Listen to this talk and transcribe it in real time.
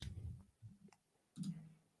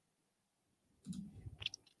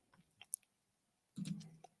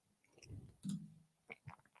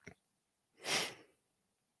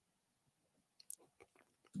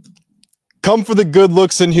Come for the good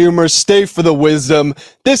looks and humor, stay for the wisdom.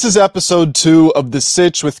 This is episode 2 of The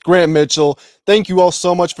Sitch with Grant Mitchell. Thank you all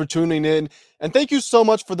so much for tuning in, and thank you so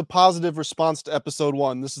much for the positive response to episode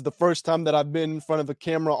 1. This is the first time that I've been in front of a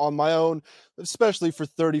camera on my own, especially for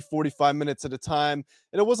 30, 45 minutes at a time,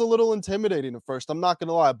 and it was a little intimidating at first, I'm not going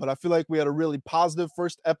to lie, but I feel like we had a really positive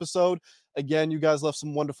first episode. Again, you guys left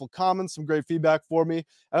some wonderful comments, some great feedback for me,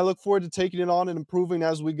 and I look forward to taking it on and improving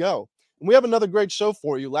as we go. And we have another great show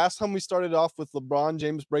for you. Last time we started off with LeBron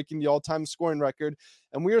James breaking the all-time scoring record,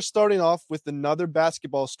 and we are starting off with another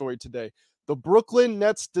basketball story today. The Brooklyn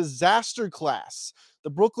Nets disaster class.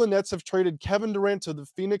 The Brooklyn Nets have traded Kevin Durant to the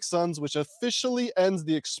Phoenix Suns, which officially ends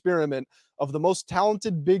the experiment of the most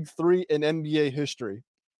talented big three in NBA history.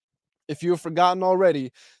 If you have forgotten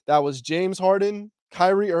already, that was James Harden,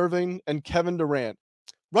 Kyrie Irving, and Kevin Durant.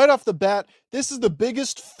 Right off the bat, this is the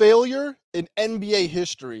biggest failure in NBA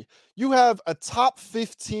history. You have a top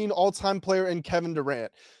 15 all-time player in Kevin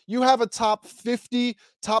Durant. You have a top 50,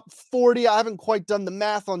 top 40. I haven't quite done the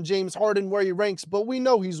math on James Harden where he ranks, but we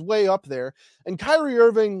know he's way up there. And Kyrie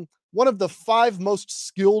Irving, one of the 5 most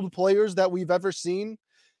skilled players that we've ever seen.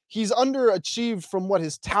 He's underachieved from what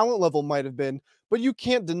his talent level might have been, but you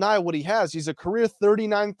can't deny what he has. He's a career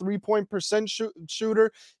 39 3-point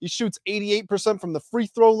shooter. He shoots 88% from the free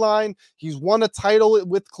throw line. He's won a title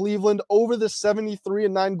with Cleveland over the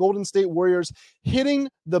 73-9 Golden State Warriors, hitting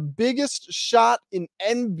the biggest shot in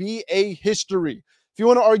NBA history. If you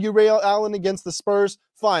want to argue Ray Allen against the Spurs,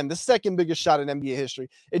 fine. The second biggest shot in NBA history.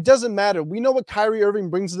 It doesn't matter. We know what Kyrie Irving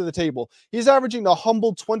brings to the table. He's averaging a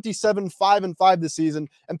humble 27-5-5 this season,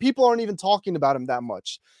 and people aren't even talking about him that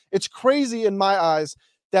much. It's crazy in my eyes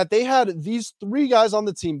that they had these 3 guys on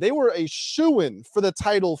the team. They were a shoo-in for the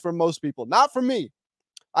title for most people. Not for me.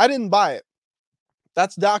 I didn't buy it.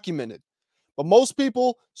 That's documented. But most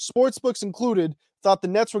people, sportsbooks included, thought the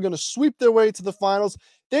Nets were going to sweep their way to the finals.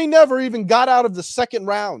 They never even got out of the second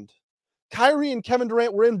round. Kyrie and Kevin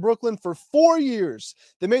Durant were in Brooklyn for 4 years.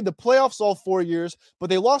 They made the playoffs all 4 years, but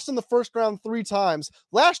they lost in the first round 3 times.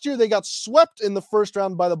 Last year, they got swept in the first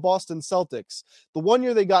round by the Boston Celtics. The one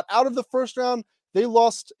year they got out of the first round, they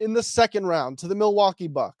lost in the second round to the Milwaukee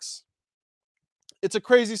Bucks. It's a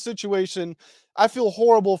crazy situation. I feel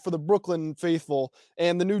horrible for the Brooklyn faithful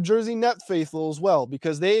and the New Jersey Nets faithful as well,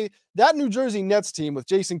 because that New Jersey Nets team with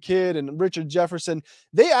Jason Kidd and Richard Jefferson,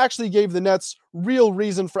 they actually gave the Nets real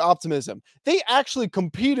reason for optimism. They actually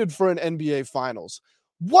competed for an NBA Finals.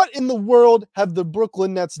 What in the world have the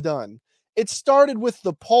Brooklyn Nets done? It started with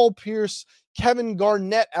the Paul Pierce, Kevin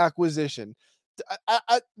Garnett acquisition.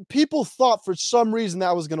 People thought for some reason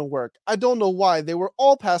that was going to work. I don't know why. They were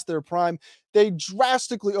all past their prime. They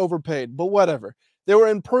drastically overpaid, but whatever. They were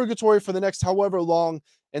in purgatory for the next however long,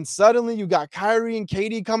 and suddenly you got Kyrie and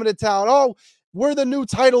KD coming to town. Oh, we're the new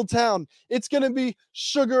title town. It's going to be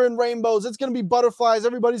sugar and rainbows. It's going to be butterflies.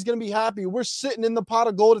 Everybody's going to be happy. We're sitting in the pot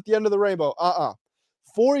of gold at the end of the rainbow.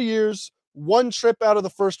 4 years, 1 trip out of the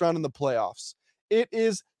first round in the playoffs. It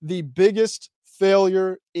is the biggest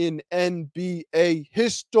failure in NBA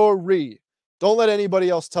history. Don't let anybody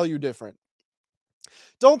else tell you different.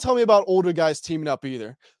 Don't tell me about older guys teaming up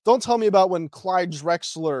either. Don't tell me about when Clyde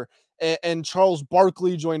Drexler and Charles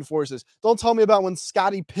Barkley joined forces. Don't tell me about when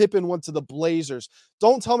Scottie Pippen went to the Blazers.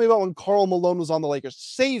 Don't tell me about when Karl Malone was on the Lakers.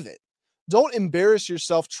 Save it. Don't embarrass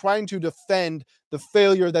yourself trying to defend the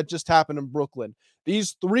failure that just happened in Brooklyn.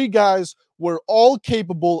 These 3 guys were all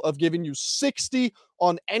capable of giving you 60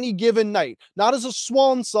 on any given night. Not as a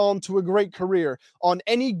swan song to a great career. On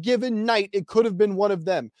any given night, it could have been one of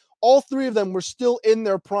them. All 3 of them were still in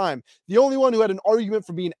their prime. The only one who had an argument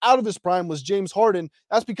for being out of his prime was James Harden.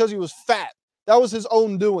 That's because he was fat. That was his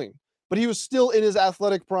own doing. But he was still in his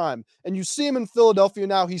athletic prime. And you see him in Philadelphia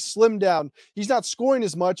now. He's slimmed down. He's not scoring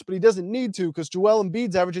as much, but he doesn't need to because Joel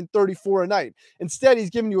Embiid's averaging 34 a night. Instead, he's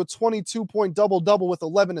giving you a 22-point double-double with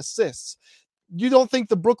 11 assists. You don't think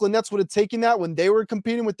the Brooklyn Nets would have taken that when they were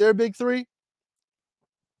competing with their big 3?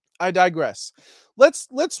 I digress.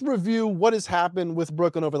 Let's review what has happened with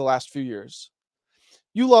Brooklyn over the last few years.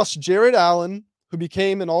 You lost Jared Allen, who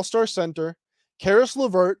became an all-star center, Karis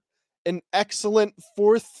LeVert, an excellent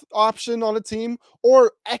 4th option on a team,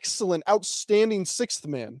 or excellent, outstanding 6th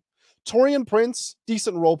man. Taurean Prince,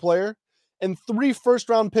 decent role player, and 3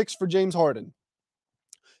 first-round picks for James Harden.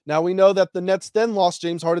 Now we know that the Nets then lost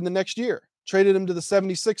James Harden the next year, traded him to the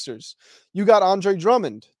 76ers. You got Andre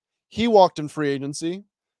Drummond. He walked in free agency.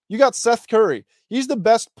 You got Seth Curry. He's the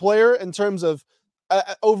best player in terms of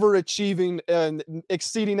overachieving and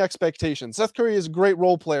exceeding expectations. Seth Curry is a great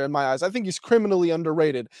role player in my eyes. I think he's criminally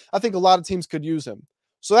underrated. I think a lot of teams could use him.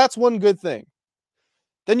 So that's one good thing.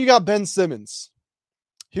 Then you got Ben Simmons.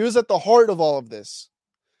 He was at the heart of all of this.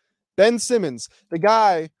 Ben Simmons, the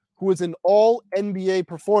guy who was an all NBA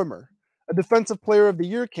performer, a defensive player of the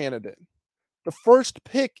year candidate, the first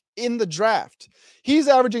pick in the draft. He's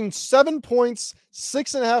averaging 7 points,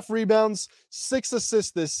 6.5 rebounds, 6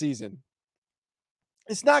 assists this season.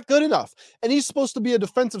 It's not good enough. And he's supposed to be a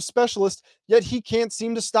defensive specialist, yet he can't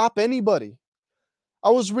seem to stop anybody. I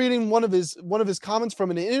was reading one of his comments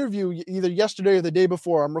from an interview either yesterday or the day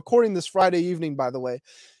before. I'm recording this Friday evening, by the way.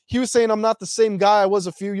 He was saying, I'm not the same guy I was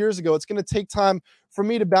a few years ago. It's going to take time for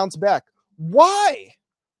me to bounce back. Why?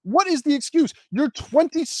 What is the excuse? You're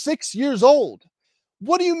 26 years old.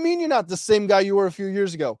 What do you mean you're not the same guy you were a few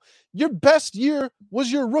years ago? Your best year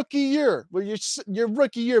was your rookie year. Well, your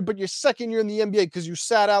rookie year, but your second year in the NBA because you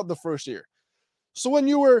sat out the first year. So when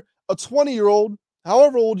you were a 20-year-old,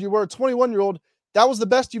 however old you were, a 21-year-old, that was the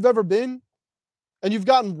best you've ever been? And you've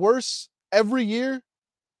gotten worse every year?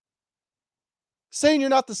 Saying you're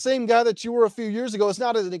not the same guy that you were a few years ago is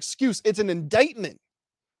not an excuse. It's an indictment.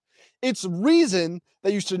 It's reason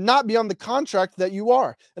that you should not be on the contract that you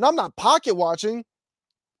are. And I'm not pocket watching.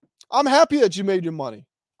 I'm happy that you made your money.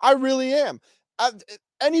 I really am.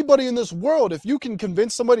 Anybody in this world, if you can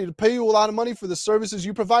convince somebody to pay you a lot of money for the services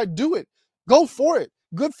you provide, do it. Go for it.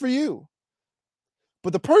 Good for you.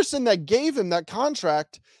 But the person that gave him that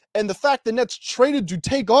contract and the fact the Nets traded to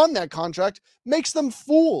take on that contract makes them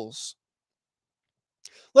fools.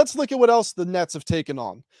 Let's look at what else the Nets have taken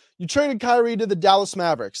on. You traded Kyrie to the Dallas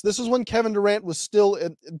Mavericks. This is when Kevin Durant was still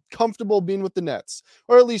comfortable being with the Nets,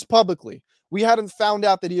 or at least publicly. We hadn't found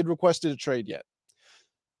out that he had requested a trade yet.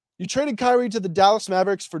 You traded Kyrie to the Dallas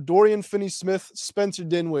Mavericks for Dorian Finney-Smith, Spencer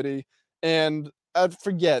Dinwiddie, and I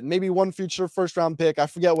forget, maybe one future first-round pick. I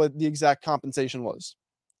forget what the exact compensation was.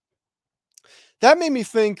 That made me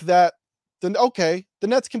think that, the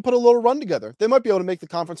Nets can put a little run together. They might be able to make the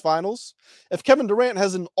conference finals. If Kevin Durant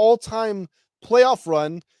has an all-time playoff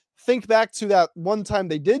run, think back to that one time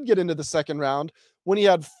they did get into the second round when he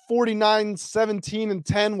had 49, 17, and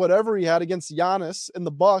 10, whatever he had against Giannis and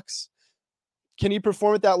the Bucks. Can he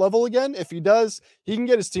perform at that level again? If he does, he can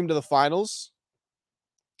get his team to the finals.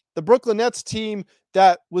 The Brooklyn Nets team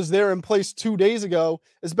that was there in place 2 days ago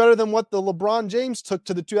is better than what the LeBron James took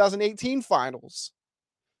to the 2018 finals.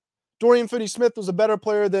 Dorian Finney-Smith was a better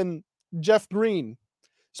player than Jeff Green.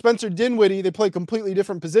 Spencer Dinwiddie, they play completely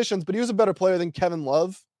different positions, but he was a better player than Kevin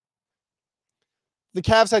Love. The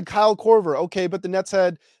Cavs had Kyle Korver, okay, but the Nets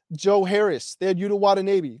had Joe Harris. They had Yuta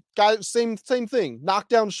Watanabe. Guys, same thing,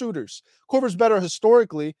 knockdown shooters. Korver's better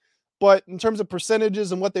historically, but in terms of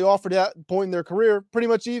percentages and what they offered at that point in their career, pretty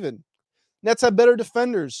much even. Nets had better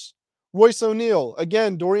defenders. Royce O'Neal,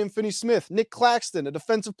 again, Dorian Finney-Smith, Nick Claxton, a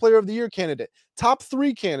defensive player of the year candidate, top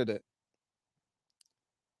 3 candidate.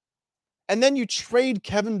 And then you trade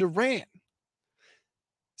Kevin Durant.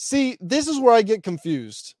 See, this is where I get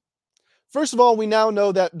confused. First of all, we now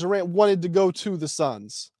know that Durant wanted to go to the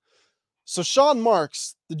Suns. So Sean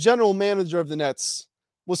Marks, the general manager of the Nets,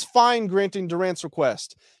 was fine granting Durant's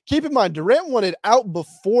request. Keep in mind, Durant wanted out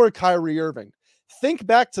before Kyrie Irving. Think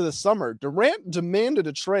back to the summer. Durant demanded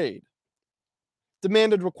a trade.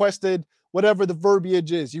 Requested, whatever the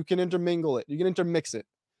verbiage is. You can intermingle it. You can intermix it.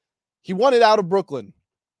 He wanted out of Brooklyn.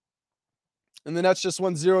 And the Nets just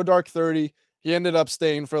went 0 dark 30. He ended up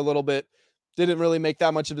staying for a little bit. Didn't really make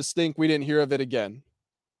that much of a stink. We didn't hear of it again.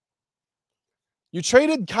 You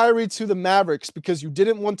traded Kyrie to the Mavericks because you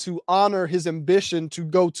didn't want to honor his ambition to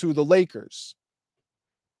go to the Lakers.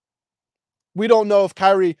 We don't know if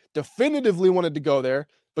Kyrie definitively wanted to go there,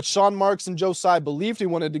 but Sean Marks and Joe Tsai believed he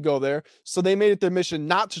wanted to go there, so they made it their mission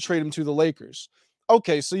not to trade him to the Lakers.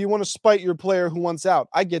 Okay, so you want to spite your player who wants out.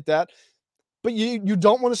 I get that. But you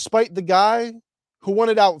don't want to spite the guy who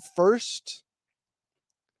wanted out first?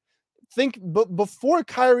 Think before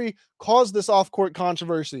Kyrie caused this off-court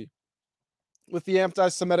controversy with the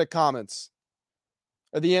anti-Semitic comments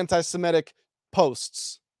or the anti-Semitic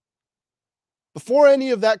posts. Before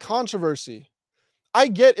any of that controversy, I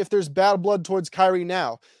get if there's bad blood towards Kyrie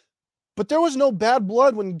now, but there was no bad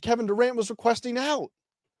blood when Kevin Durant was requesting out.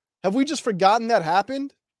 Have we just forgotten that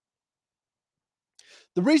happened?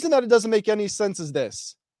 The reason that it doesn't make any sense is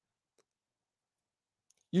this.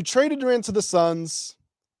 You traded Durant to the Suns,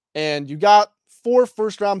 and you got 4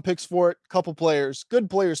 first-round picks for it, a couple players, good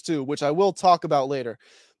players too, which I will talk about later.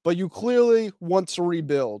 But you clearly want to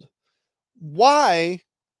rebuild. Why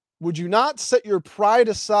would you not set your pride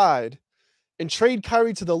aside and trade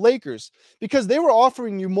Kyrie to the Lakers? Because they were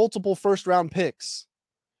offering you multiple first-round picks.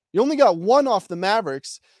 You only got 1 off the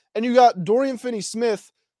Mavericks, and you got Dorian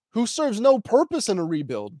Finney-Smith, who serves no purpose in a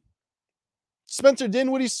rebuild. Spencer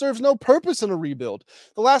Dinwiddie serves no purpose in a rebuild.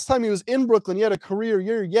 The last time he was in Brooklyn, he had a career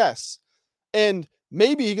year, yes. And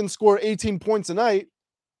maybe he can score 18 points a night,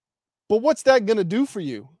 but what's that going to do for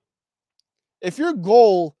you? If your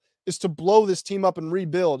goal is to blow this team up and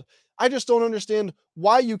rebuild, I just don't understand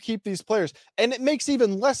why you keep these players. And it makes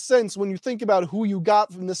even less sense when you think about who you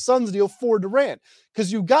got from the Suns deal for Durant, because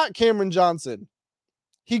you got Cameron Johnson.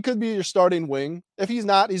 He could be your starting wing. If he's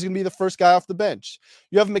not, he's going to be the first guy off the bench.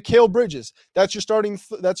 You have Mikal Bridges. That's your starting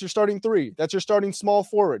three. That's your starting small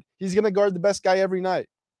forward. He's going to guard the best guy every night.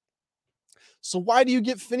 So why do you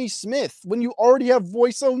get Finney Smith when you already have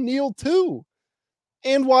Royce O'Neal too?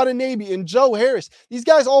 And Watanabe and Joe Harris. These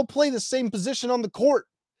guys all play the same position on the court.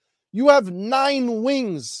 You have 9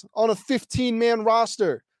 wings on a 15-man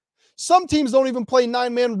roster. Some teams don't even play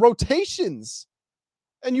 9-man rotations.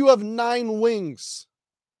 And you have 9 wings.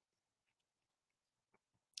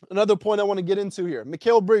 Another point I want to get into here.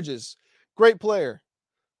 Mikal Bridges, great player.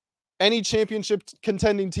 Any championship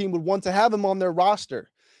contending team would want to have him on their roster.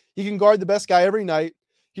 He can guard the best guy every night.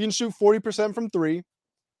 He can shoot 40% from 3.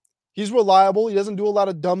 He's reliable. He doesn't do a lot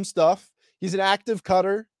of dumb stuff. He's an active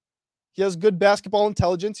cutter. He has good basketball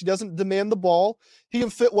intelligence. He doesn't demand the ball. He can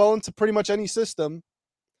fit well into pretty much any system.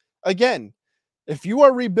 Again, if you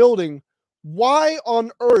are rebuilding, why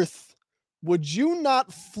on earth would you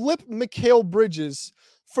not flip Mikal Bridges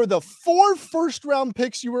for the 4 first-round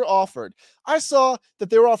picks you were offered? I saw that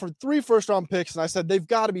they were offered 3 first-round picks, and I said, they've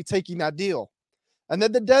got to be taking that deal. And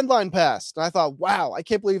then the deadline passed, and I thought, wow, I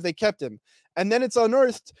can't believe they kept him. And then it's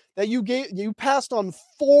unearthed that you passed on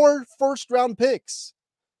 4 first-round picks,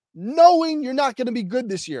 knowing you're not going to be good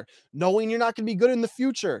this year, knowing you're not going to be good in the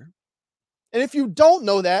future. And if you don't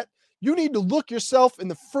know that, you need to look yourself in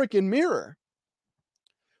the freaking mirror.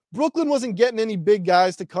 Brooklyn wasn't getting any big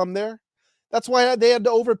guys to come there. That's why they had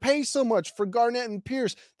to overpay so much for Garnett and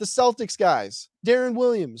Pierce, the Celtics guys, Darren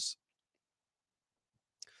Williams.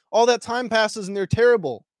 All that time passes and they're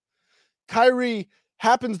terrible. Kyrie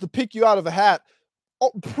happens to pick you out of a hat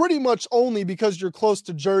pretty much only because you're close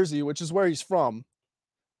to Jersey, which is where he's from.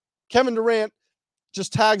 Kevin Durant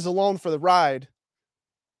just tags along for the ride.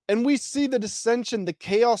 And we see the dissension, the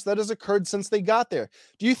chaos that has occurred since they got there.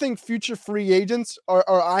 Do you think future free agents are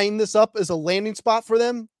eyeing this up as a landing spot for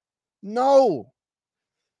them? No.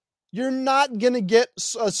 You're not going to get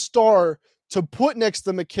a star to put next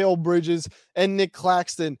to Mikal Bridges and Nick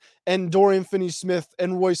Claxton and Dorian Finney-Smith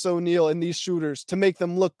and Royce O'Neal and these shooters to make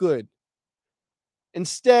them look good.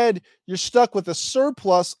 Instead, you're stuck with a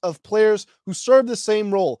surplus of players who serve the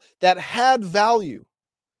same role that had value,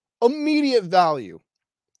 immediate value,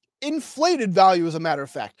 inflated value, as a matter of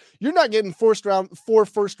fact. You're not getting 4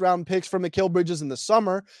 first-round picks from Mikal Bridges in the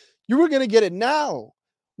summer. You were going to get it now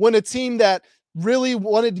when a team that really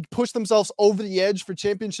wanted to push themselves over the edge for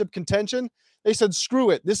championship contention, they said,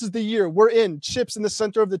 screw it. This is the year. We're in. Chips in the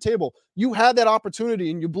center of the table. You had that opportunity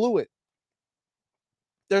and you blew it.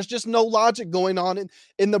 There's just no logic going on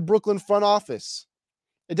in the Brooklyn front office.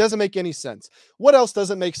 It doesn't make any sense. What else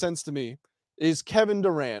doesn't make sense to me is Kevin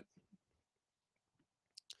Durant.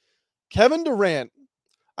 Kevin Durant,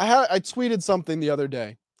 I tweeted something the other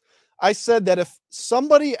day. I said that if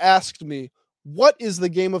somebody asked me, what is the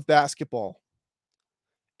game of basketball?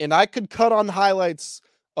 And I could cut on highlights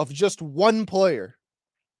of just one player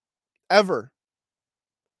ever,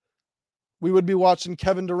 we would be watching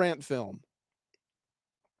Kevin Durant film.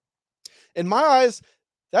 In my eyes,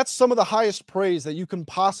 that's some of the highest praise that you can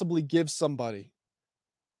possibly give somebody.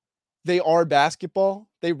 They are basketball.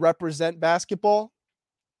 They represent basketball.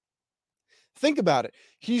 Think about it.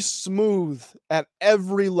 He's smooth at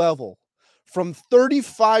every level, from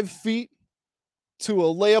 35 feet to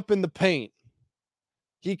a layup in the paint.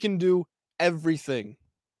 He can do everything.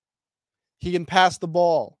 He can pass the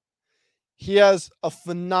ball. He has a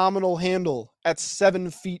phenomenal handle at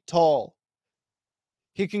 7 feet tall.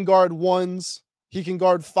 He can guard 1s. He can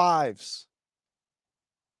guard 5s.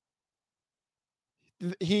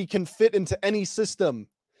 He can fit into any system.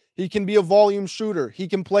 He can be a volume shooter. He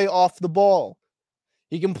can play off the ball.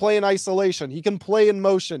 He can play in isolation. He can play in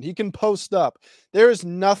motion. He can post up. There is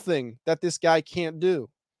nothing that this guy can't do.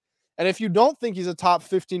 And if you don't think he's a top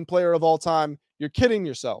 15 player of all time, you're kidding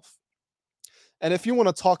yourself. And if you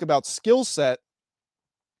want to talk about skill set,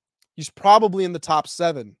 he's probably in the top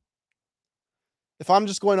 7. If I'm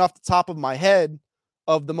just going off the top of my head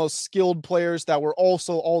of the most skilled players that were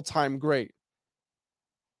also all-time great.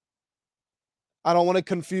 I don't want to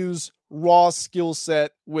confuse raw skill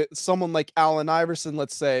set with someone like Allen Iverson,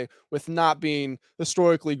 let's say, with not being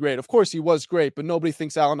historically great. Of course, he was great, but nobody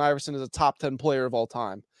thinks Allen Iverson is a top 10 player of all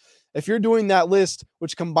time. If you're doing that list,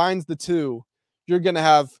 which combines the two, you're going to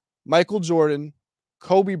have Michael Jordan,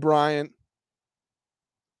 Kobe Bryant,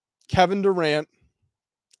 Kevin Durant,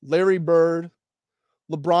 Larry Bird.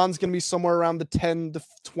 LeBron's going to be somewhere around the 10 to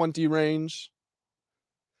 20 range.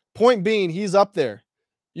 Point being, he's up there.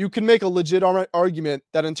 You can make a legit argument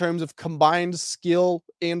that in terms of combined skill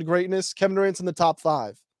and greatness, Kevin Durant's in the top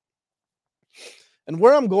 5. And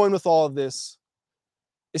where I'm going with all of this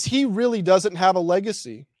is he really doesn't have a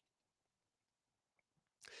legacy.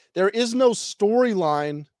 There is no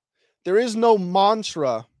storyline. There is no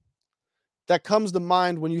mantra that comes to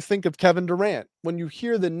mind when you think of Kevin Durant, when you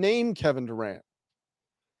hear the name Kevin Durant.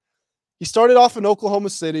 He started off in Oklahoma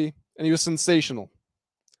City, and he was sensational.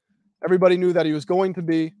 Everybody knew that he was going to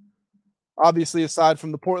be, obviously, aside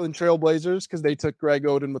from the Portland Trail Blazers, because they took Greg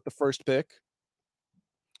Oden with the first pick.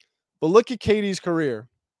 But look at KD's career.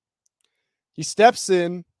 He steps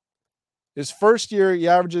in. His first year, he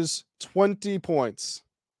averages 20 points.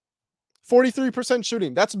 43%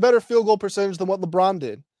 shooting. That's a better field goal percentage than what LeBron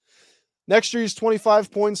did. Next year, he's 25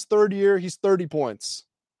 points. Third year, he's 30 points.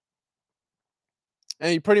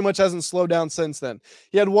 And he pretty much hasn't slowed down since then.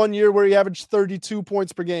 He had 1 year where he averaged 32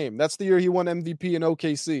 points per game. That's the year he won MVP in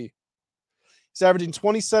OKC. He's averaging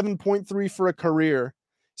 27.3 for a career.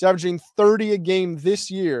 He's averaging 30 a game this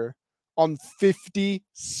year on 56%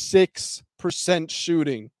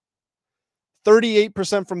 shooting.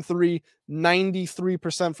 38% from three,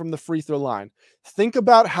 93% from the free throw line. Think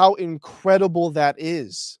about how incredible that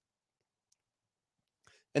is.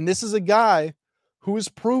 And this is a guy who has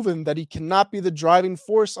proven that he cannot be the driving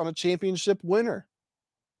force on a championship winner.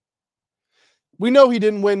 We know he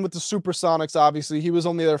didn't win with the Supersonics, obviously. He was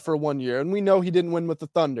only there for 1 year. And we know he didn't win with the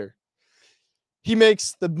Thunder. He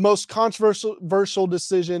makes the most controversial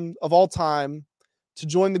decision of all time to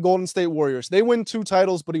join the Golden State Warriors. They win 2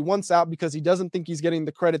 titles, but he wants out because he doesn't think he's getting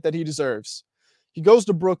the credit that he deserves. He goes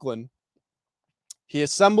to Brooklyn. He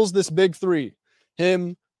assembles this big 3.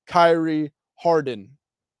 Him, Kyrie, Harden.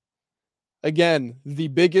 Again, the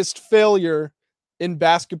biggest failure in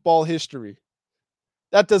basketball history.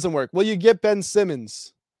 That doesn't work. Well, you get Ben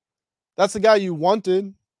Simmons. That's the guy you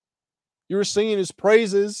wanted. You were singing his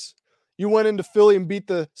praises. You went into Philly and beat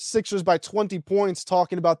the Sixers by 20 points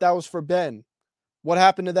talking about that was for Ben. What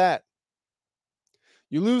happened to that?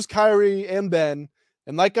 You lose Kyrie and Ben,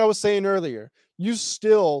 and like I was saying earlier, you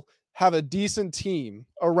still have a decent team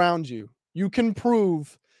around you. You can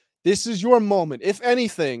prove this is your moment. If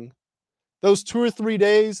anything, those 2 or 3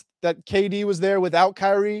 days that KD was there without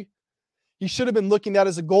Kyrie, he should have been looking at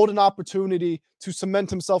as a golden opportunity to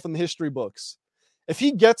cement himself in the history books. If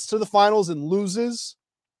he gets to the finals and loses,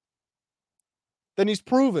 then he's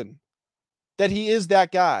proven that he is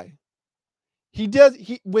that guy.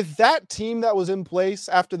 With that team that was in place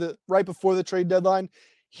right before the trade deadline,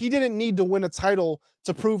 he didn't need to win a title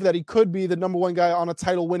to prove that he could be the number 1 guy on a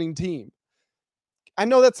title winning team. I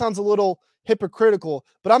know that sounds a little hypocritical,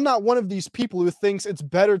 but I'm not one of these people who thinks it's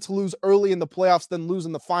better to lose early in the playoffs than lose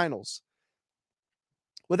in the finals.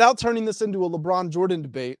 Without turning this into a LeBron Jordan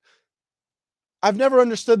debate, I've never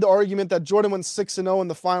understood the argument that Jordan went 6-0 in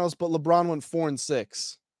the finals, but LeBron went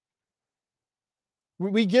 4-6.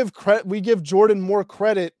 We give Jordan more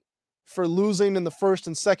credit for losing in the first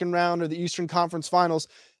and second round of the Eastern Conference Finals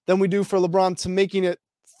than we do for LeBron to making it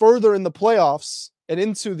further in the playoffs and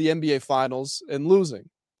into the NBA Finals and losing.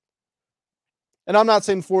 And I'm not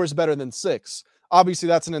saying 4 is better than 6. Obviously,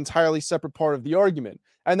 that's an entirely separate part of the argument.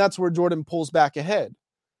 And that's where Jordan pulls back ahead.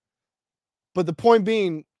 But the point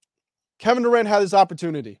being, Kevin Durant had his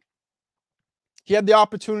opportunity. He had the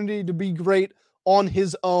opportunity to be great on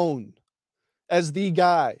his own as the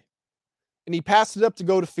guy. And he passed it up to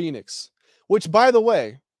go to Phoenix, which, by the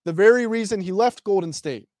way, the very reason he left Golden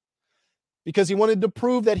State, because he wanted to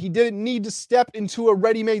prove that he didn't need to step into a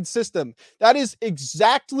ready-made system. That is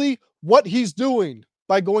exactly what he's doing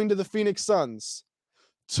by going to the Phoenix Suns.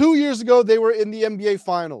 2 years ago, they were in the NBA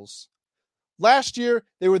Finals. Last year,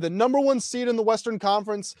 they were the number 1 seed in the Western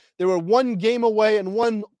Conference. They were 1 game away and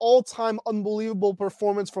 1 all-time unbelievable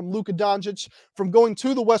performance from Luka Doncic from going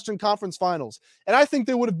to the Western Conference Finals. And I think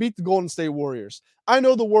they would have beat the Golden State Warriors. I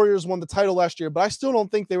know the Warriors won the title last year, but I still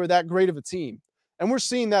don't think they were that great of a team. And we're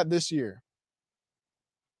seeing that this year.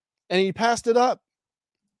 And he passed it up.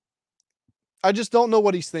 I just don't know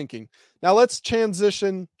what he's thinking. Now let's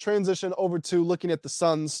transition over to looking at the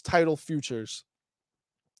Suns' title futures.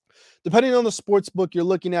 Depending on the sports book you're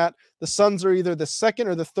looking at, the Suns are either the second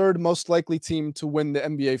or the third most likely team to win the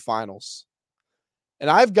NBA Finals. And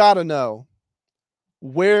I've got to know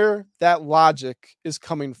where that logic is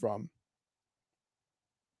coming from.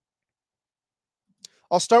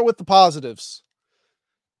 I'll start with the positives.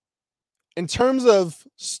 In terms of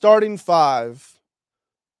starting 5,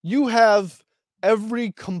 You have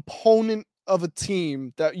every component of a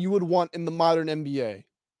team that you would want in the modern NBA.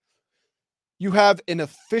 You have an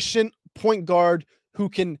efficient point guard who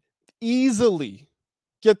can easily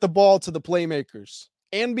get the ball to the playmakers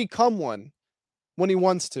and become one when he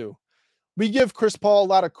wants to. We give Chris Paul a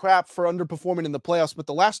lot of crap for underperforming in the playoffs, but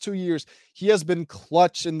the last 2 years, he has been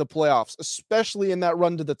clutch in the playoffs, especially in that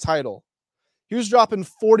run to the title. He was dropping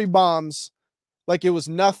 40 bombs like it was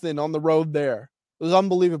nothing on the road there. It was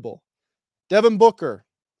unbelievable. Devin Booker,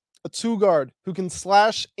 a two guard who can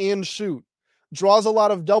slash and shoot, draws a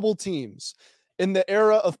lot of double teams. In the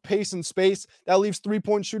era of pace and space, that leaves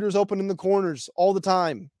three-point shooters open in the corners all the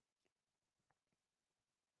time.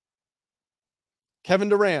 Kevin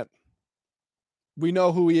Durant, we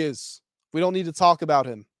know who he is. We don't need to talk about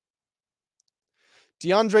him.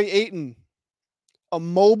 DeAndre Ayton, a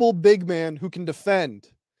mobile big man who can defend.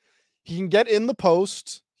 He can get in the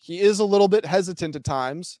post. He is a little bit hesitant at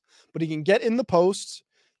times, but he can get in the post.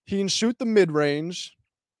 He can shoot the mid-range.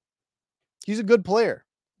 He's a good player.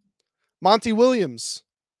 Monty Williams,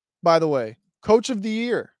 by the way, coach of the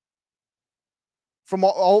year. From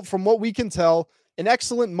what we can tell, an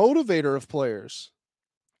excellent motivator of players.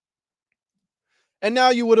 And now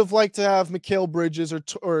you would have liked to have Mikal Bridges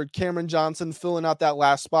or Cameron Johnson filling out that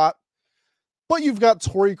last spot. But you've got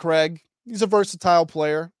Torrey Craig. He's a versatile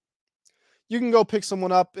player. You can go pick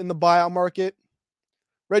someone up in the buyout market.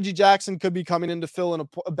 Reggie Jackson could be coming in to fill in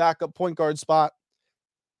a backup point guard spot.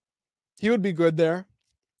 He would be good there.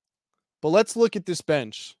 But let's look at this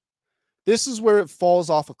bench. This is where it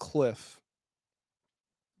falls off a cliff.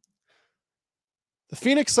 The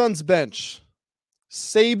Phoenix Suns bench: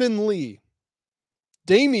 Saben Lee,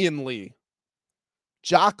 Damian Lee,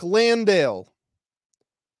 Jock Landale,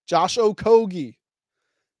 Josh Okogie,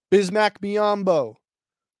 Bismack Biyombo,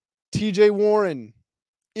 TJ Warren,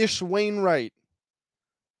 Ish Wainwright.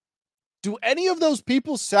 Do any of those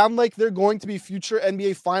people sound like they're going to be future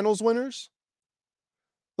NBA Finals winners?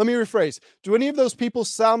 Let me rephrase. Do any of those people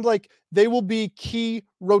sound like they will be key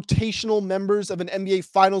rotational members of an NBA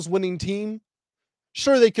Finals winning team?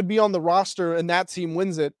 Sure, they could be on the roster and that team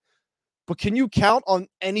wins it. But can you count on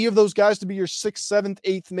any of those guys to be your 6th, 7th,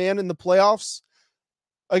 8th man in the playoffs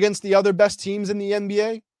against the other best teams in the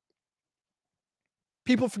NBA?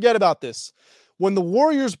 People forget about this. When the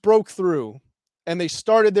Warriors broke through and they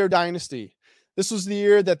started their dynasty, this was the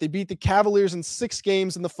year that they beat the Cavaliers in 6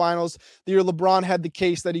 games in the finals. The year LeBron had the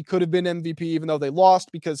case that he could have been MVP even though they lost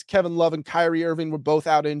because Kevin Love and Kyrie Irving were both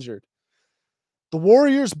out injured. The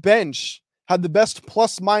Warriors bench had the best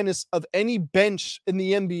plus minus of any bench in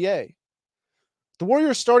the NBA. The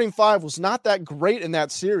Warriors starting 5 was not that great in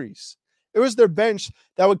that series. It was their bench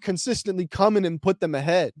that would consistently come in and put them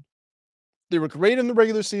ahead. They were great in the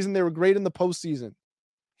regular season. They were great in the postseason.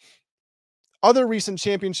 Other recent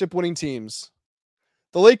championship winning teams.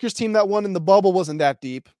 The Lakers team that won in the bubble wasn't that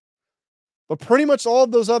deep. But pretty much all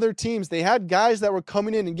of those other teams, they had guys that were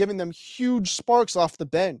coming in and giving them huge sparks off the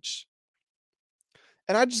bench.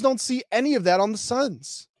 And I just don't see any of that on the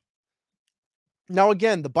Suns. Now,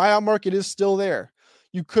 again, the buyout market is still there.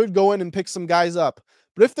 You could go in and pick some guys up.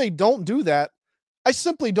 But if they don't do that, I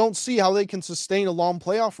simply don't see how they can sustain a long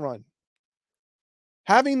playoff run.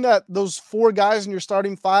 Having those 4 guys in your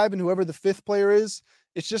starting 5 and whoever the 5th player is,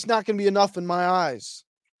 it's just not going to be enough in my eyes.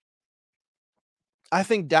 I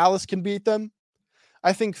think Dallas can beat them.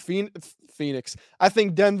 I think Phoenix. I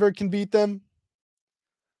think Denver can beat them.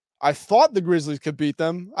 I thought the Grizzlies could beat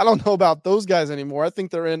them. I don't know about those guys anymore. I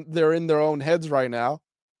think they're in their own heads right now.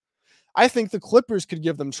 I think the Clippers could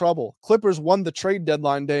give them trouble. Clippers won the trade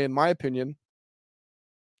deadline day, in my opinion.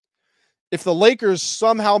 If the Lakers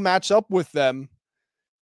somehow match up with them,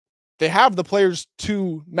 they have the players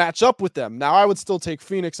to match up with them. Now, I would still take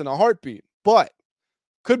Phoenix in a heartbeat, but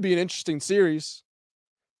could be an interesting series.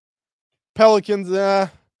 Pelicans,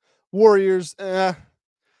 Warriors,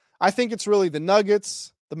 I think it's really the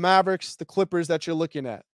Nuggets, the Mavericks, the Clippers that you're looking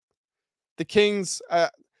at. The Kings,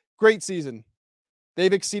 great season.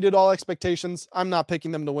 They've exceeded all expectations. I'm not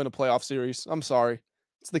picking them to win a playoff series. I'm sorry.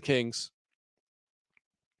 It's the Kings.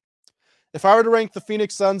 If I were to rank the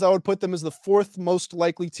Phoenix Suns, I would put them as the 4th most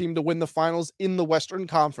likely team to win the finals in the Western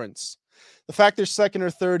Conference. The fact they're 2nd or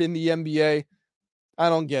 3rd in the NBA, I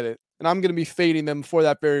don't get it. And I'm going to be fading them for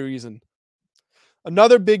that very reason.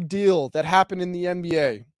 Another big deal that happened in the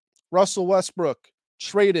NBA. Russell Westbrook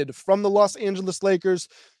traded from the Los Angeles Lakers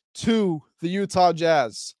to the Utah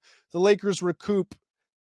Jazz. The Lakers recoup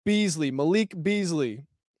Malik Beasley,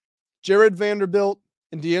 Jared Vanderbilt,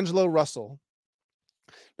 and D'Angelo Russell.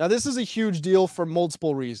 Now, this is a huge deal for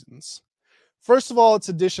multiple reasons. First of all, it's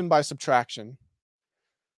addition by subtraction.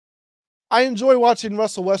 I enjoy watching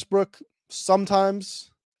Russell Westbrook sometimes,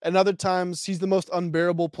 and other times he's the most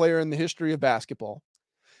unbearable player in the history of basketball.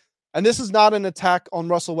 And this is not an attack on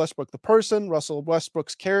Russell Westbrook, the person, Russell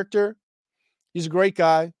Westbrook's character. He's a great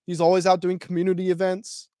guy. He's always out doing community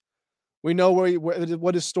events. We know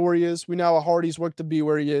what his story is. We know how hard he's worked to be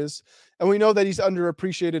where he is. And we know that he's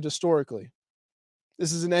underappreciated historically.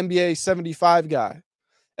 This is an NBA 75 guy,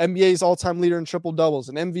 NBA's all-time leader in triple-doubles,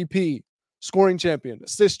 an MVP, scoring champion,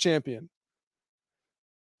 assist champion,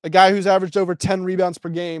 a guy who's averaged over 10 rebounds per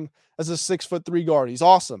game as a 6'3" guard. He's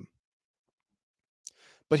awesome.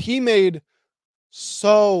 But he made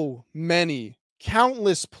so many,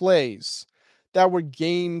 countless plays that were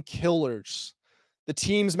game killers. The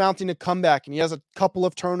team's mounting a comeback, and he has a couple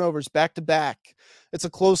of turnovers back to back. It's a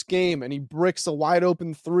close game, and he bricks a wide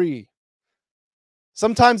open three.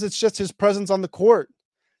 Sometimes it's just his presence on the court.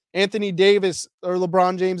 Anthony Davis or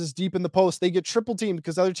LeBron James is deep in the post. They get triple teamed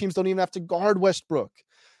because other teams don't even have to guard Westbrook.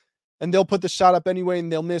 And they'll put the shot up anyway, and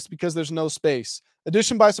they'll miss because there's no space.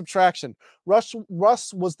 Addition by subtraction. Russ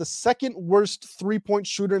was the second worst three-point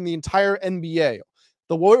shooter in the entire NBA.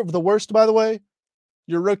 The worst, by the way,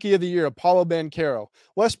 your rookie of the year, Apollo Banchero.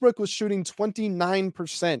 Westbrook was shooting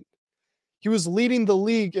 29%. He was leading the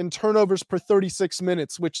league in turnovers per 36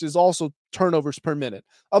 minutes, which is also turnovers per minute,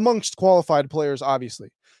 amongst qualified players, obviously.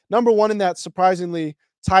 Number one in that, surprisingly,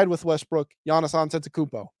 tied with Westbrook, Giannis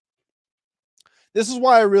Antetokounmpo. This is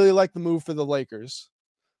why I really like the move for the Lakers.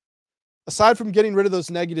 Aside from getting rid of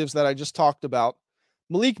those negatives that I just talked about,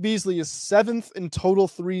 Malik Beasley is 7th in total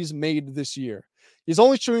threes made this year. He's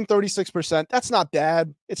only shooting 36%. That's not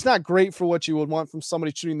bad. It's not great for what you would want from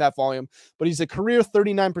somebody shooting that volume, but he's a career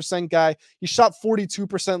 39% guy. He shot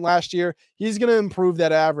 42% last year. He's going to improve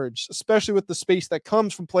that average, especially with the space that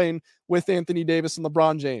comes from playing with Anthony Davis and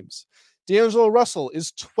LeBron James. D'Angelo Russell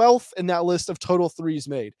is 12th in that list of total threes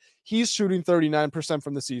made. He's shooting 39%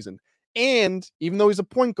 from the season. And even though he's a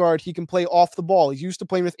point guard, he can play off the ball. He's used to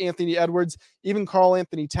playing with Anthony Edwards, even Karl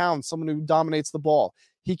Anthony Towns, someone who dominates the ball.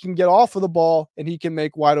 He can get off of the ball, and he can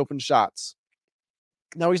make wide open shots.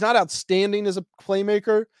 Now, he's not outstanding as a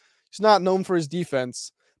playmaker. He's not known for his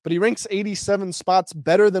defense, but he ranks 87 spots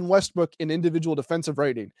better than Westbrook in individual defensive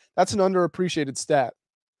rating. That's an underappreciated stat.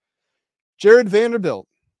 Jared Vanderbilt,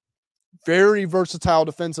 very versatile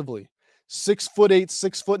defensively. 6'8",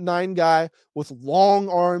 6'9" guy with long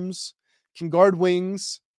arms, can guard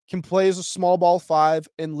wings, can play as a small ball five,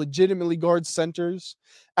 and legitimately guard centers,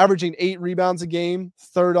 averaging 8 rebounds a game,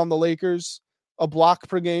 3rd on the Lakers, a block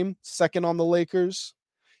per game, 2nd on the Lakers.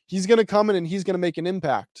 He's going to come in and he's going to make an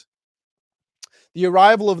impact. The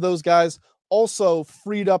arrival of those guys also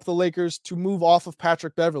freed up the Lakers to move off of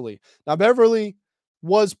Patrick Beverley. Now, Beverley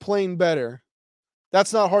was playing better.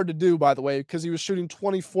 That's not hard to do, by the way, because he was shooting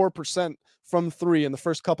 24% from 3 in the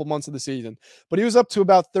first couple months of the season. But he was up to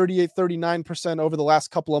about 38, 39% over the last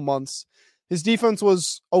couple of months. His defense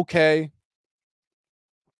was okay.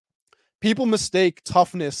 People mistake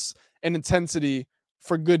toughness and intensity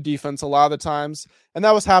for good defense a lot of the times, and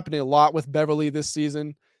that was happening a lot with Beverley this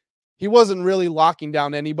season. He wasn't really locking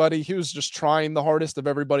down anybody. He was just trying the hardest of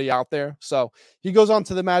everybody out there. So he goes on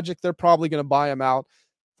to the Magic. They're probably going to buy him out.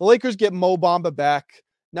 The Lakers get Mo Bamba back.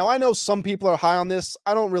 Now, I know some people are high on this.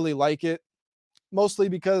 I don't really like it, mostly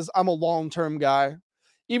because I'm a long-term guy.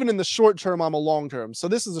 Even in the short term, I'm a long-term. So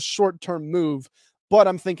this is a short-term move, but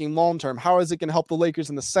I'm thinking long-term. How is it going to help the Lakers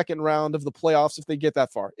in the second round of the playoffs if they get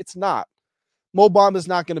that far? It's not. Mo Bamba is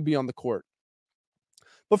not going to be on the court.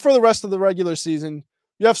 But for the rest of the regular season,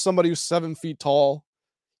 you have somebody who's 7 feet tall.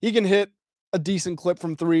 He can hit a decent clip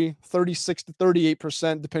from 3, 36 to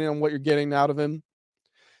 38%, depending on what you're getting out of him.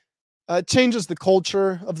 It changes the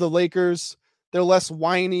culture of the Lakers. They're less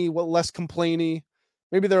whiny, less complainy.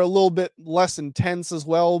 Maybe they're a little bit less intense as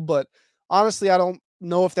well, but honestly, I don't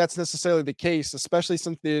know if that's necessarily the case, especially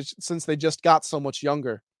since they just got so much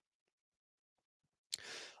younger.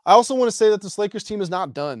 I also want to say that this Lakers team is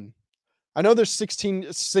not done. I know there's 6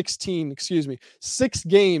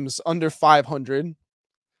 games under 500,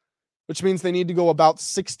 which means they need to go about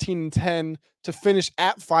 16-10 to finish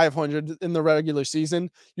at 500 in the regular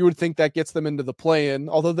season. You would think that gets them into the play-in,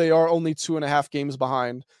 although they are only 2.5 games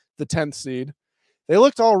behind the 10th seed. They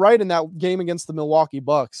looked all right in that game against the Milwaukee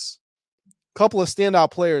Bucks. A couple of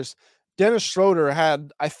standout players. Dennis Schroeder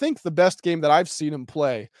had, I think, the best game that I've seen him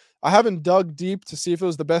play. I haven't dug deep to see if it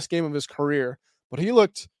was the best game of his career, but he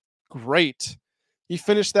looked great. He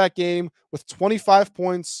finished that game with 25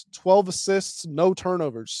 points, 12 assists, no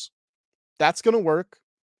turnovers. That's going to work.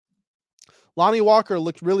 Lonnie Walker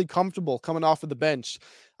looked really comfortable coming off of the bench.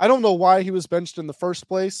 I don't know why he was benched in the first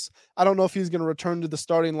place. I don't know if he's going to return to the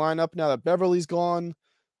starting lineup now that Beverly's gone.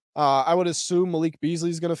 I would assume Malik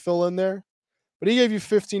Beasley's going to fill in there, but he gave you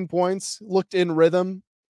 15 points, looked in rhythm,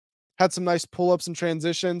 had some nice pull-ups and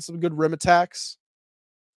transitions, some good rim attacks.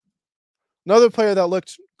 Another player that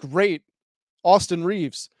looked great, Austin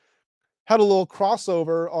Reeves, had a little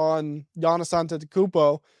crossover on Giannis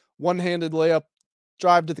Antetokounmpo, one-handed layup,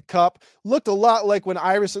 drive to the cup. Looked a lot like when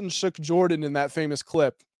Iverson shook Jordan in that famous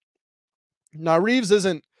clip. Now, Reeves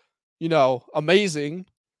isn't, amazing,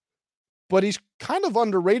 but he's kind of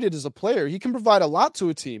underrated as a player. He can provide a lot to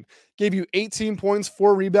a team. Gave you 18 points,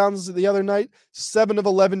 4 rebounds the other night, 7 of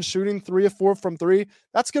 11 shooting, 3 of 4 from 3.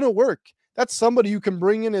 That's going to work. That's somebody you can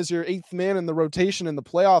bring in as your 8th man in the rotation in the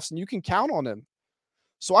playoffs, and you can count on him.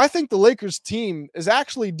 So I think the Lakers team is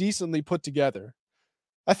actually decently put together.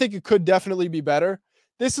 I think it could definitely be better.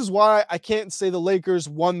 This is why I can't say the Lakers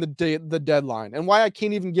won the deadline, and why I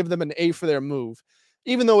can't even give them an A for their move,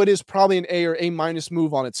 even though it is probably an A or A-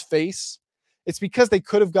 move on its face. It's because they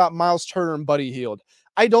could have got Miles Turner and Buddy Hield.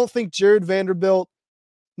 I don't think Jared Vanderbilt,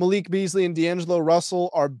 Malik Beasley, and D'Angelo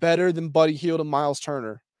Russell are better than Buddy Hield and Miles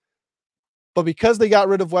Turner. But because they got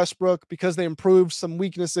rid of Westbrook, because they improved some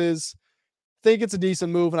weaknesses, I think it's a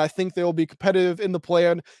decent move, and I think they'll be competitive in the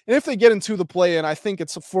play-in. And if they get into the play-in, I think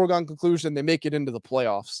it's a foregone conclusion they make it into the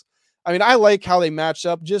playoffs. I mean, I like how they match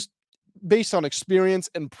up just based on experience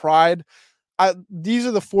and pride. These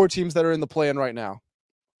are the 4 teams that are in the play-in right now.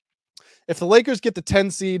 If the Lakers get the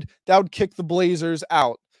 10 seed, that would kick the Blazers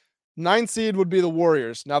out. 9 seed would be the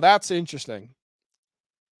Warriors. Now, that's interesting.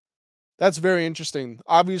 That's very interesting.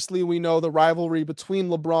 Obviously, we know the rivalry between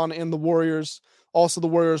LeBron and the Warriors. Also, the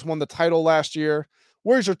Warriors won the title last year.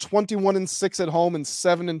 Warriors are 21-6 at home and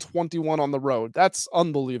 7-21 on the road. That's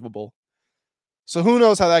unbelievable. So who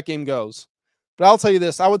knows how that game goes? But I'll tell you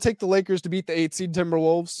this. I would take the Lakers to beat the 8 seed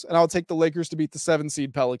Timberwolves, and I would take the Lakers to beat the 7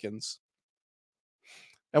 seed Pelicans.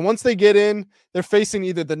 And once they get in, they're facing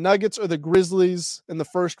either the Nuggets or the Grizzlies in the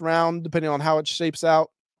first round, depending on how it shapes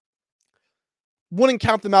out. Wouldn't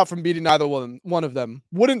count them out from beating either one of them.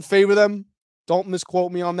 Wouldn't favor them. Don't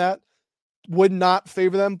misquote me on that. Would not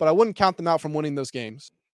favor them, but I wouldn't count them out from winning those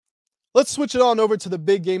games. Let's switch it on over to the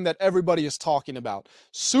big game that everybody is talking about.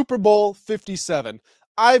 Super Bowl 57.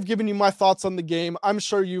 I've given you my thoughts on the game. I'm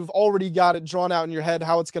sure you've already got it drawn out in your head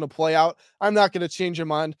how it's going to play out. I'm not going to change your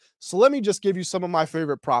mind. So let me just give you some of my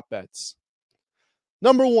favorite prop bets.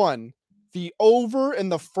 Number 1, the over in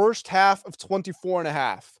the first half of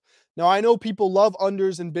 24.5. Now, I know people love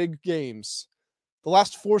unders in big games. The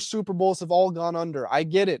last 4 Super Bowls have all gone under. I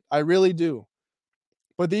get it. I really do.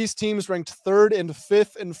 But these teams ranked 3rd and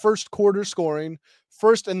 5th in first quarter scoring,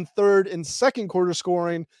 1st and 3rd in second quarter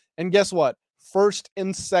scoring, and guess what? 1st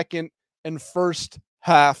and 2nd and first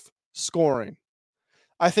half scoring.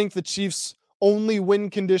 I think the Chiefs' only win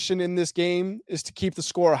condition in this game is to keep the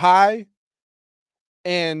score high,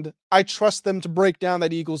 and I trust them to break down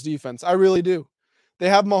that Eagles defense. I really do. They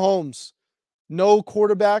have Mahomes. No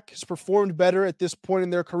quarterback has performed better at this point in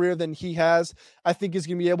their career than he has. I think he's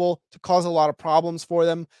going to be able to cause a lot of problems for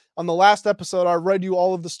them. On the last episode, I read you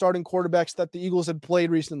all of the starting quarterbacks that the Eagles had played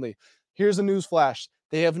recently. Here's a news flash.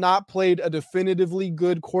 They have not played a definitively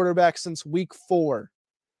good quarterback since week 4.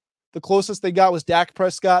 The closest they got was Dak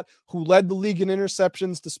Prescott, who led the league in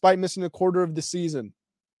interceptions despite missing a quarter of the season.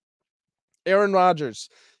 Aaron Rodgers.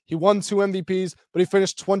 He won 2 MVPs, but he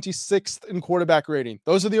finished 26th in quarterback rating.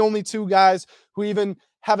 Those are the only 2 guys who even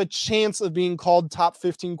have a chance of being called top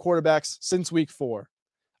 15 quarterbacks since week 4.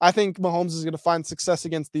 I think Mahomes is going to find success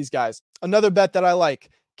against these guys. Another bet that I like,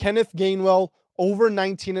 Kenneth Gainwell over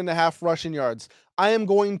 19.5 rushing yards. I am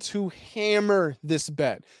going to hammer this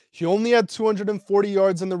bet. He only had 240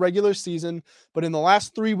 yards in the regular season, but in the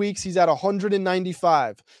last 3 weeks, he's at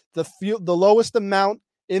 195. The lowest amount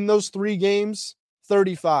in those 3 games,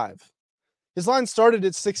 35. His line started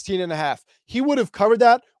at 16.5. He would have covered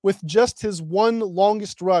that with just his 1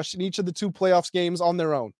 longest rush in each of the 2 playoffs games on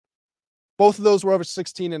their own. Both of those were over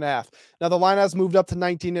 16.5. Now the line has moved up to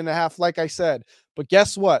 19.5, like I said. But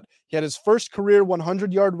guess what? He had his first career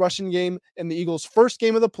 100-yard rushing game in the Eagles' first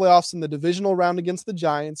game of the playoffs in the divisional round against the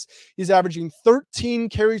Giants. He's averaging 13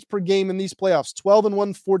 carries per game in these playoffs, 12 in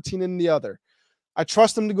one, 14 in the other. I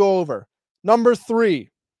trust him to go over. Number 3.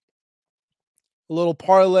 A little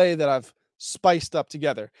parlay that I've spiced up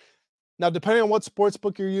together. Now, depending on what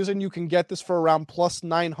sportsbook you're using, you can get this for around plus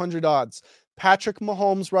 900 odds. Patrick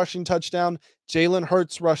Mahomes rushing touchdown, Jalen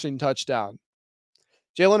Hurts rushing touchdown.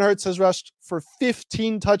 Jalen Hurts has rushed for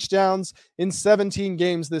 15 touchdowns in 17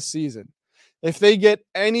 games this season. If they get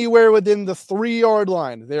anywhere within the 3-yard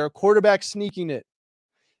line, they are quarterback sneaking it.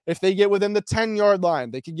 If they get within the 10-yard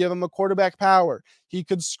line, they could give him a quarterback power. He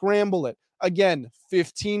could scramble it. Again,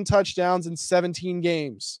 15 touchdowns in 17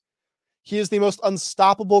 games. He is the most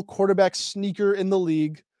unstoppable quarterback sneaker in the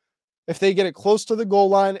league. If they get it close to the goal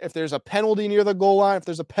line, if there's a penalty near the goal line, if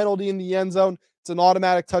there's a penalty in the end zone, it's an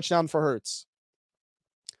automatic touchdown for Hurts.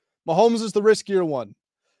 Mahomes is the riskier one.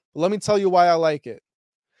 But let me tell you why I like it.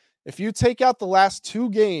 If you take out the last 2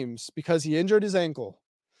 games because he injured his ankle,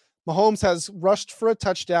 Mahomes has rushed for a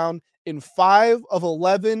touchdown in 5 of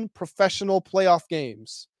 11 professional playoff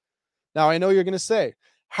games. Now, I know you're going to say,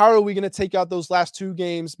 how are we going to take out those last 2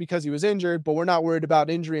 games because he was injured, but we're not worried about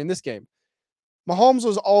injury in this game? Mahomes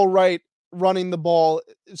was all right running the ball,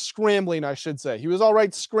 scrambling, I should say. He was all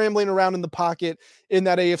right scrambling around in the pocket in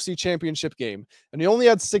that AFC Championship game, and he only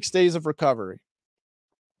had 6 days of recovery.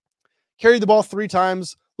 Carried the ball 3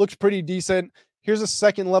 times, looked pretty decent. Here's a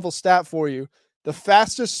second-level stat for you. The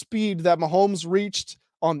fastest speed that Mahomes reached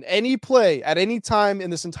on any play at any time in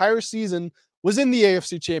this entire season was in the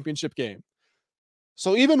AFC Championship game.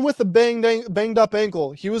 So even with the banged up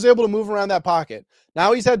ankle, he was able to move around that pocket.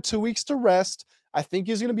 Now he's had 2 weeks to rest. I think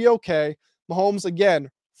he's going to be okay. Mahomes, again,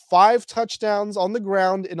 5 touchdowns on the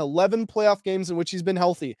ground in 11 playoff games in which he's been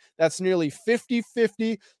healthy. That's nearly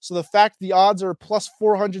 50-50. So the fact the odds are plus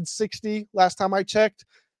 460 last time I checked,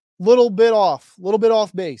 little bit off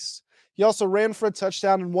base. He also ran for a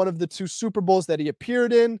touchdown in one of the 2 Super Bowls that he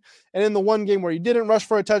appeared in. And in the one game where he didn't rush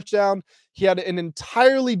for a touchdown, he had an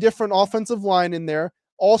entirely different offensive line in there,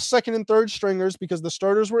 all second and third stringers because the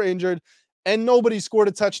starters were injured, and nobody scored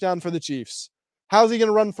a touchdown for the Chiefs. How's he going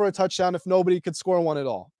to run for a touchdown if nobody could score one at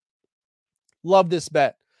all? Love this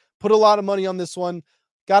bet. Put a lot of money on this one.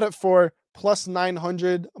 Got it for plus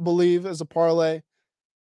 900, I believe, as a parlay.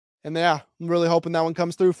 And yeah, I'm really hoping that one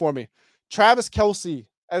comes through for me. Travis Kelce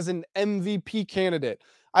as an MVP candidate.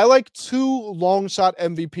 I like 2 long shot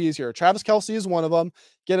MVPs here. Travis Kelce is one of them.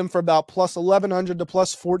 Get him for about plus 1,100 to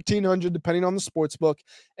plus 1,400, depending on the sports book.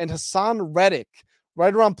 And Hassan Reddick,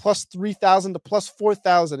 right around plus 3,000 to plus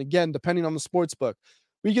 4,000, again, depending on the sports book.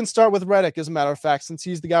 We can start with Reddick, as a matter of fact, since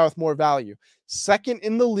he's the guy with more value. Second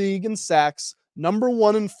in the league in sacks, number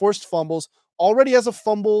 1 in forced fumbles, already has a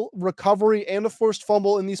fumble recovery and a forced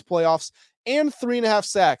fumble in these playoffs, and 3.5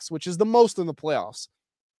 sacks, which is the most in the playoffs.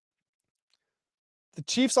 The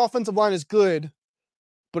Chiefs' offensive line is good,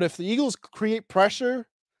 but if the Eagles create pressure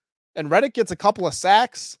and Reddick gets a couple of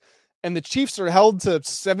sacks and the Chiefs are held to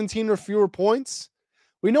 17 or fewer points,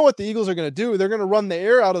 we know what the Eagles are going to do. They're going to run the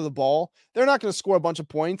air out of the ball. They're not going to score a bunch of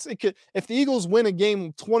points. If the Eagles win a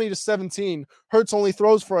game 20-17, Hurts only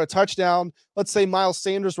throws for a touchdown. Let's say Miles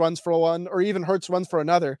Sanders runs for one, or even Hurts runs for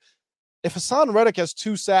another. If Hassan Reddick has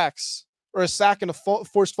 2 sacks, or a sack and a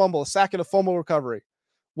forced fumble, a sack and a fumble recovery,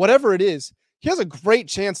 whatever it is, he has a great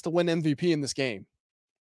chance to win MVP in this game.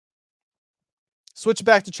 Switch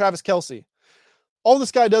back to Travis Kelce. All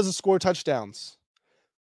this guy does is score touchdowns.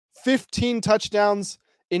 15 touchdowns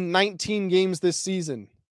in 19 games this season.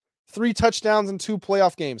 3 touchdowns in 2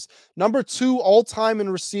 playoff games. Number 2 all-time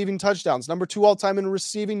in receiving touchdowns. Number 2 all-time in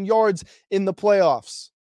receiving yards in the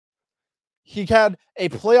playoffs. He had a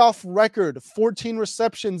playoff record, 14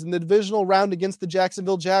 receptions in the divisional round against the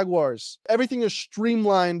Jacksonville Jaguars. Everything is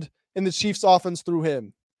streamlined in the Chiefs offense through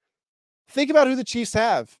him. Think about who the Chiefs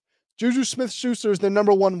have. Juju Smith-Schuster is their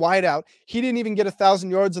number 1 wideout. He didn't even get 1,000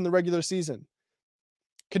 yards in the regular season.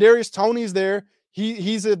 Kadarius Toney's there.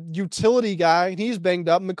 He's a utility guy. He's banged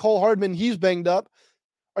up. Mecole Hardman, he's banged up.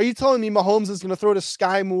 Are you telling me Mahomes is going to throw to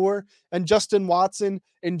Sky Moore and Justin Watson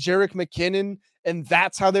and Jerick McKinnon, and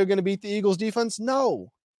that's how they're going to beat the Eagles defense?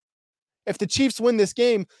 No. If the Chiefs win this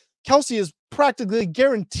game, Kelce is practically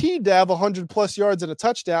guaranteed to have 100-plus yards and a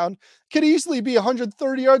touchdown. Could easily be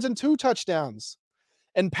 130 yards and 2 touchdowns.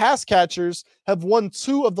 And pass catchers have won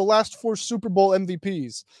 2 of the last 4 Super Bowl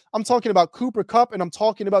MVPs. I'm talking about Cooper Kupp, and I'm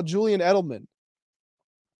talking about Julian Edelman.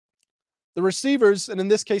 The receivers, and in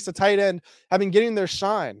this case the tight end, have been getting their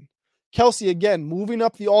shine. Kelce, again, moving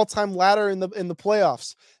up the all-time ladder in the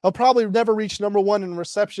playoffs. He'll probably never reach number 1 in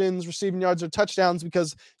receptions, receiving yards, or touchdowns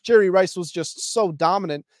because Jerry Rice was just so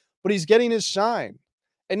dominant, but he's getting his shine,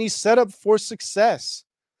 and he's set up for success.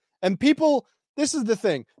 And people, this is the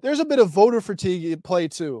thing. There's a bit of voter fatigue at play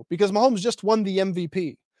too, because Mahomes just won the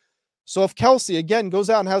MVP. So if Kelce, again, goes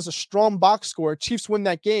out and has a strong box score, Chiefs win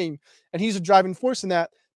that game, and he's a driving force in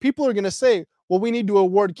that, people are going to say, well, we need to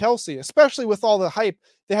award Kelce, especially with all the hype.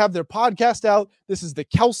 They have their podcast out. This is the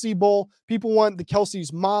Kelce Bowl. People want the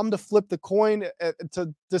Kelce's mom to flip the coin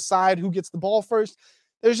to decide who gets the ball first.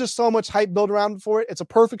 There's just so much hype built around for it. It's a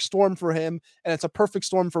perfect storm for him, and it's a perfect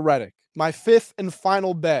storm for Reddick. My 5th and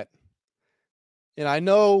final bet. And I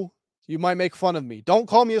know You might make fun of me. Don't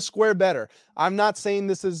call me a square better. I'm not saying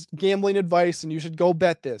this is gambling advice and you should go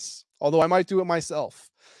bet this, although I might do it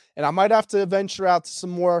myself. And I might have to venture out to some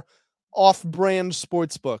more off-brand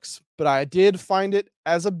sports books, but I did find it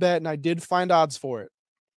as a bet and I did find odds for it.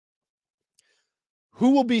 Who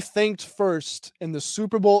will be thanked first in the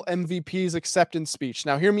Super Bowl MVP's acceptance speech?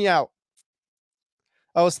 Now, hear me out.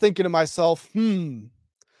 I was thinking to myself, who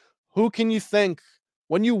can you thank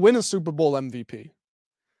when you win a Super Bowl MVP?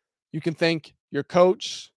 You can thank your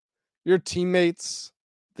coach, your teammates,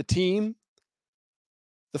 the team,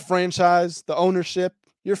 the franchise, the ownership,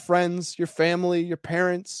 your friends, your family, your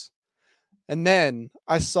parents. And then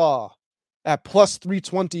I saw at plus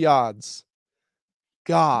 320 odds,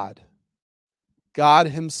 God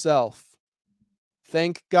himself.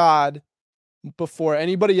 Thank God before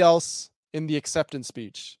anybody else in the acceptance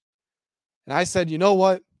speech. And I said, you know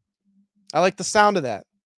what? I like the sound of that.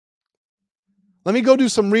 Let me go do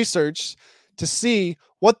some research to see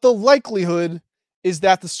what the likelihood is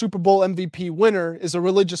that the Super Bowl MVP winner is a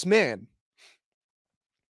religious man.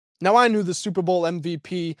 Now, I knew the Super Bowl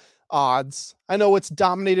MVP odds. I know it's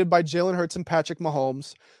dominated by Jalen Hurts and Patrick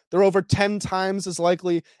Mahomes. They're over 10 times as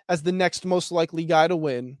likely as the next most likely guy to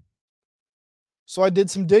win. So I did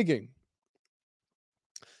some digging.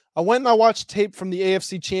 I went and I watched tape from the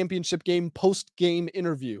AFC Championship game post-game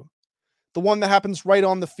interview. The one that happens right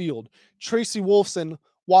on the field. Tracy Wolfson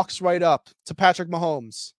walks right up to Patrick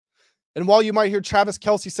Mahomes. And while you might hear Travis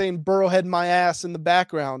Kelce saying "Burrowhead my ass" in the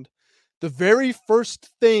background, the very first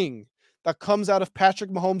thing that comes out of Patrick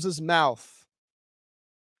Mahomes' mouth,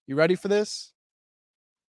 you ready for this?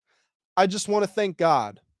 I just want to thank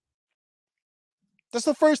God. That's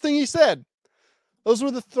the first thing he said. Those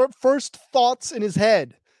were the first thoughts in his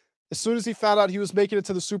head as soon as he found out he was making it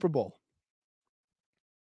to the Super Bowl.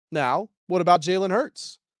 Now, what about Jalen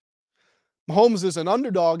Hurts? Mahomes is an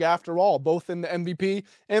underdog after all, both in the MVP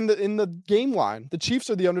and in the game line. The Chiefs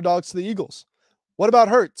are the underdogs to the Eagles. What about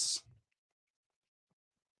Hurts?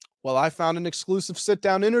 Well, I found an exclusive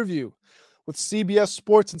sit-down interview with CBS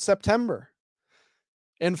Sports in September.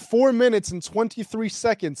 And 4 minutes and 23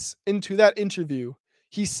 seconds into that interview,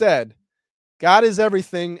 he said, God is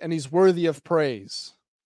everything and he's worthy of praise.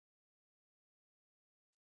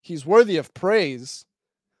 He's worthy of praise.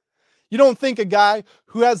 You don't think a guy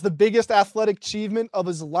who has the biggest athletic achievement of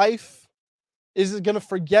his life is going to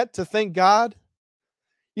forget to thank God?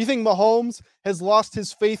 You think Mahomes has lost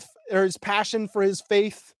his faith or his passion for his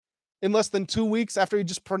faith in less than 2 weeks after he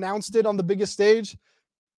just pronounced it on the biggest stage?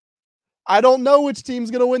 I don't know which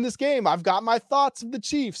team's going to win this game. I've got my thoughts of the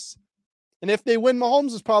Chiefs. And if they win,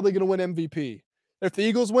 Mahomes is probably going to win MVP. If the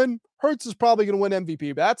Eagles win, Hurts is probably going to win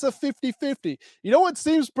MVP. But that's a 50-50. You know what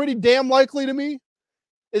seems pretty damn likely to me?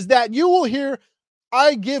 Is that you will hear,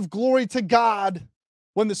 I give glory to God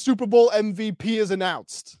when the Super Bowl MVP is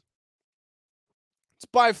announced. It's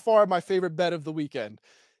by far my favorite bet of the weekend.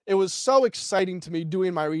 It was so exciting to me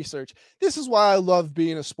doing my research. This is why I love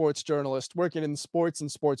being a sports journalist, working in sports and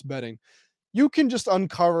sports betting. You can just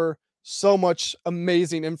uncover so much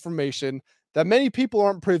amazing information that many people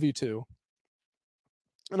aren't privy to.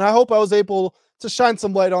 And I hope I was able to shine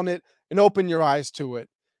some light on it and open your eyes to it.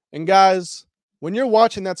 And guys, when you're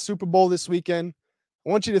watching that Super Bowl this weekend, I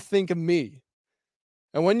want you to think of me.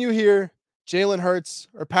 And when you hear Jalen Hurts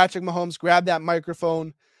or Patrick Mahomes grab that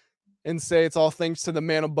microphone and say it's all thanks to the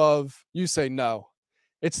man above, you say no.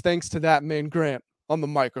 It's thanks to that man Grant on the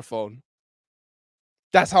microphone.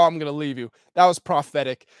 That's how I'm going to leave you. That was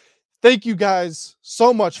prophetic. Thank you guys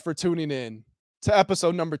so much for tuning in to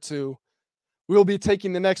episode number 2. We will be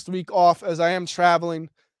taking the next week off as I am traveling.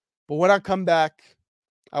 But when I come back,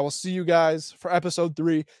 I will see you guys for episode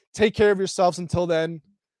 3. Take care of yourselves until then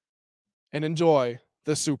and enjoy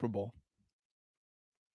the Super Bowl.